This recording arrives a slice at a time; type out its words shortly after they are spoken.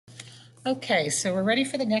Okay, so we're ready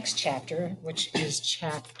for the next chapter, which is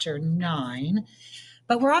chapter 9.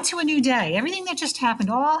 But we're on to a new day. Everything that just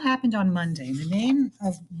happened all happened on Monday. And the name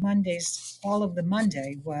of Monday's, all of the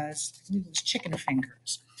Monday was, I believe it was chicken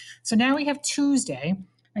fingers. So now we have Tuesday,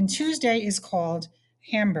 and Tuesday is called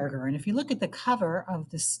hamburger. And if you look at the cover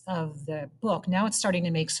of the book, now it's starting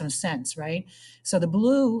to make some sense, right? So the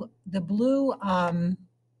blue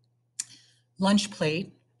lunch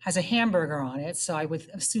plate has a hamburger on it, so I would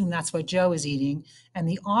assume that's what Joe is eating. And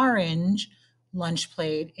the orange lunch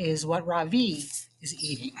plate is what Ravi is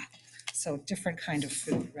eating. So different kind of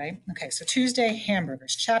food, right? Okay, so Tuesday,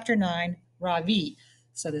 hamburgers. Chapter 9, Ravi.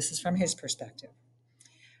 So this is from his perspective.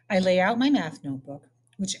 I lay out my math notebook,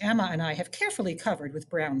 which Emma and I have carefully covered with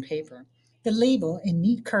brown paper. The label in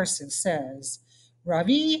neat cursive says,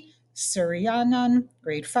 Ravi Suryanan,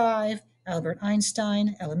 grade 5, Albert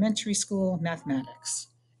Einstein, elementary school, mathematics.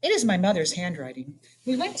 It is my mother's handwriting.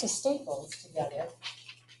 We went to Staples together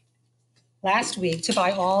last week to buy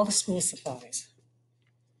all the school supplies,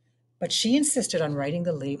 but she insisted on writing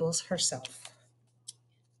the labels herself.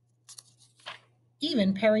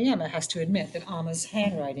 Even Emma has to admit that Amma's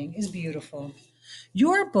handwriting is beautiful.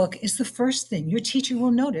 Your book is the first thing your teacher will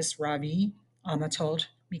notice, Ravi, Amma told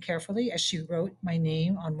me carefully as she wrote my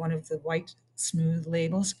name on one of the white, smooth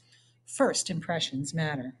labels. First impressions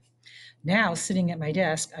matter. Now, sitting at my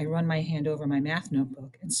desk, I run my hand over my math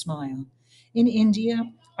notebook and smile. In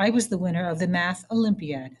India, I was the winner of the Math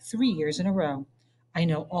Olympiad 3 years in a row. I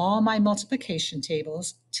know all my multiplication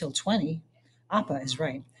tables till 20. Appa is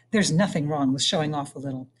right. There's nothing wrong with showing off a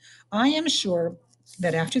little. I am sure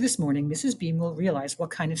that after this morning, Mrs. Beam will realize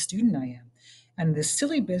what kind of student I am, and this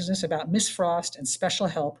silly business about Miss Frost and special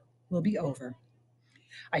help will be over.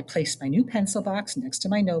 I placed my new pencil box next to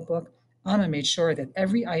my notebook. Anna made sure that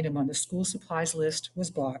every item on the school supplies list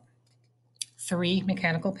was bought: 3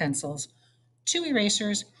 mechanical pencils, 2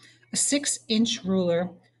 erasers, a 6-inch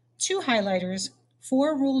ruler, 2 highlighters,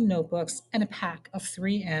 4 ruled notebooks, and a pack of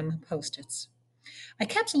 3M Post its. I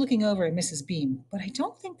kept looking over at Mrs. Beam, but I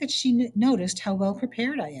don't think that she noticed how well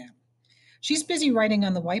prepared I am. She's busy writing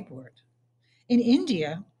on the whiteboard. In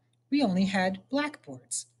India, we only had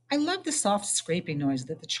blackboards. I loved the soft scraping noise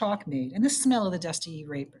that the chalk made and the smell of the dusty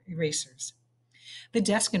erasers. The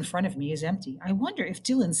desk in front of me is empty. I wonder if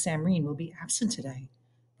Dylan Samreen will be absent today.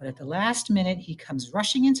 But at the last minute, he comes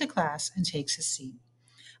rushing into class and takes his seat.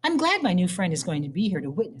 I'm glad my new friend is going to be here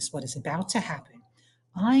to witness what is about to happen.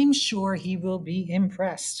 I'm sure he will be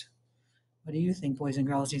impressed. What do you think, boys and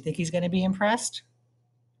girls? Do you think he's going to be impressed?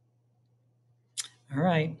 All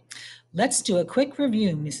right. Let's do a quick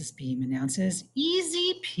review, Mrs. Beam announces.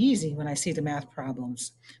 Easy peasy when I see the math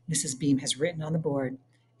problems Mrs. Beam has written on the board.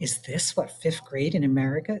 Is this what fifth graders in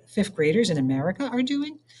America are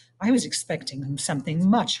doing? I was expecting something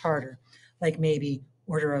much harder, like maybe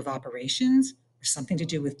order of operations or something to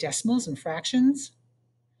do with decimals and fractions.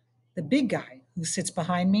 The big guy who sits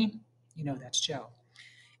behind me, you know that's Joe,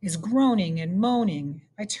 is groaning and moaning.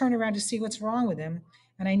 I turn around to see what's wrong with him,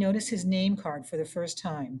 and I notice his name card for the first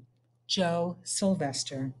time: Joe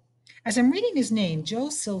Sylvester. As I'm reading his name, Joe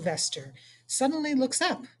Sylvester suddenly looks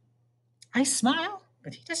up. I smile,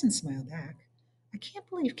 but he doesn't smile back. I can't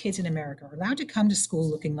believe kids in America are allowed to come to school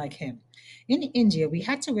looking like him. In India, we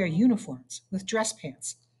had to wear uniforms with dress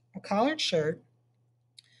pants, a collared shirt,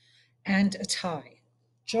 and a tie.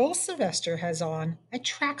 Joel Sylvester has on a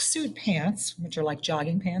tracksuit pants, which are like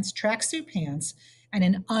jogging pants, tracksuit pants, and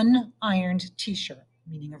an unironed t shirt,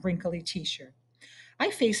 meaning a wrinkly t shirt. I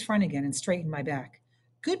face front again and straighten my back.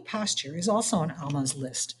 Good posture is also on Alma's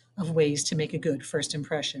list of ways to make a good first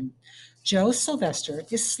impression. Joe Sylvester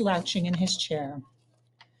is slouching in his chair.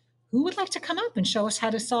 Who would like to come up and show us how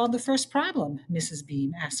to solve the first problem? Mrs.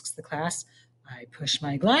 Beam asks the class. I push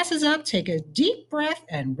my glasses up, take a deep breath,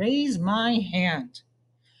 and raise my hand.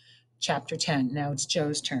 Chapter 10. Now it's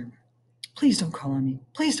Joe's turn. Please don't call on me.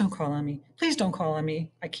 Please don't call on me. Please don't call on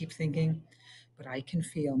me, I keep thinking. But I can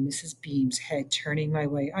feel Mrs. Beam's head turning my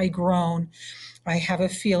way. I groan. I have a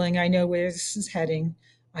feeling I know where this is heading.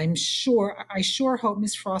 I sure hope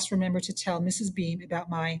Miss Frost remembered to tell Mrs. Beam about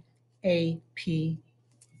my APD.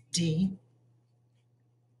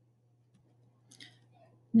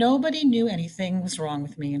 Nobody knew anything was wrong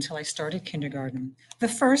with me until I started kindergarten. The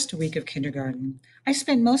first week of kindergarten, I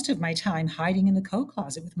spent most of my time hiding in the coat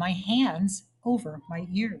closet with my hands over my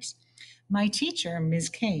ears. My teacher, Ms.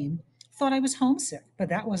 Kane, thought I was homesick, but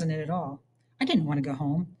that wasn't it at all. I didn't want to go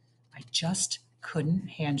home. I just couldn't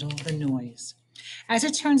handle the noise. As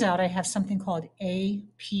it turns out, I have something called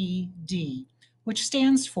APD, which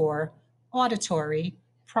stands for Auditory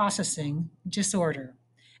Processing Disorder,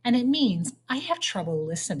 and it means I have trouble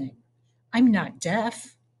listening. I'm not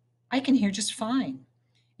deaf. I can hear just fine.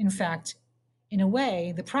 In fact, in a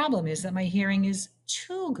way, the problem is that my hearing is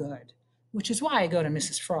too good, which is why I go to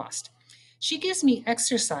Mrs. Frost. She gives me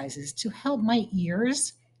exercises to help my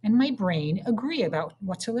ears and my brain agree about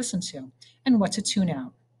what to listen to and what to tune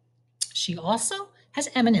out. She also has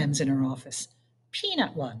M&Ms in her office,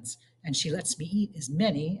 peanut ones, and she lets me eat as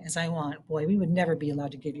many as I want. Boy, we would never be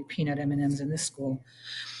allowed to give you peanut M&Ms in this school.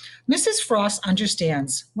 Mrs. Frost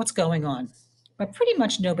understands what's going on, but pretty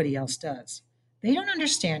much nobody else does. They don't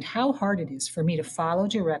understand how hard it is for me to follow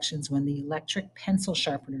directions when the electric pencil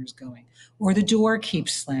sharpener is going, or the door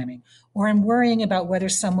keeps slamming, or I'm worrying about whether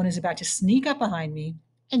someone is about to sneak up behind me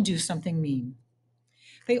and do something mean.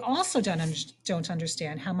 They also don't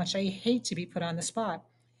understand how much I hate to be put on the spot.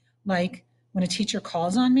 Like when a teacher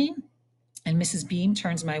calls on me and Mrs. Beam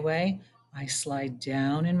turns my way, I slide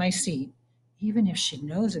down in my seat. Even if she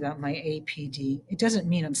knows about my APD, it doesn't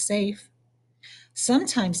mean I'm safe.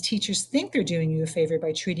 Sometimes teachers think they're doing you a favor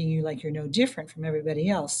by treating you like you're no different from everybody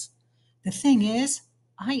else. The thing is,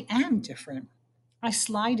 I am different. I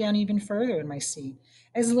slide down even further in my seat,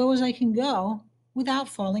 as low as I can go without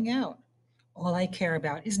falling out. All I care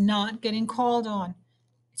about is not getting called on.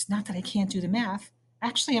 It's not that I can't do the math.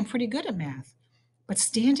 Actually, I'm pretty good at math. But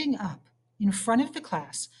standing up in front of the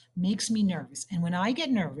class makes me nervous. And when I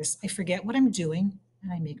get nervous, I forget what I'm doing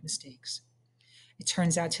and I make mistakes. It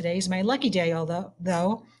turns out today is my lucky day,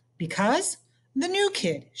 though, because the new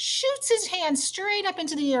kid shoots his hand straight up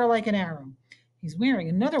into the air like an arrow. He's wearing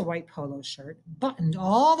another white polo shirt, buttoned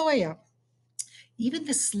all the way up. Even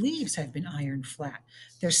the sleeves have been ironed flat.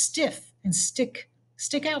 They're stiff and stick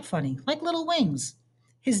out funny, like little wings.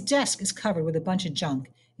 His desk is covered with a bunch of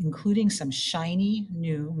junk, including some shiny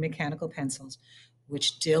new mechanical pencils,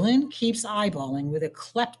 which Dylan keeps eyeballing with a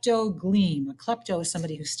klepto gleam. A klepto is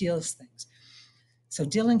somebody who steals things. So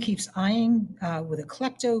Dylan keeps eyeing with a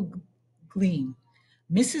klepto gleam.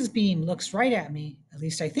 Mrs. Beam looks right at me. At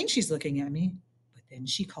least I think she's looking at me. But then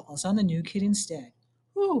she calls on the new kid instead.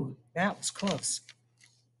 Ooh, that was close.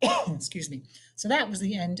 Excuse me. So that was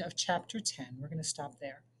the end of chapter 10. We're going to stop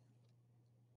there.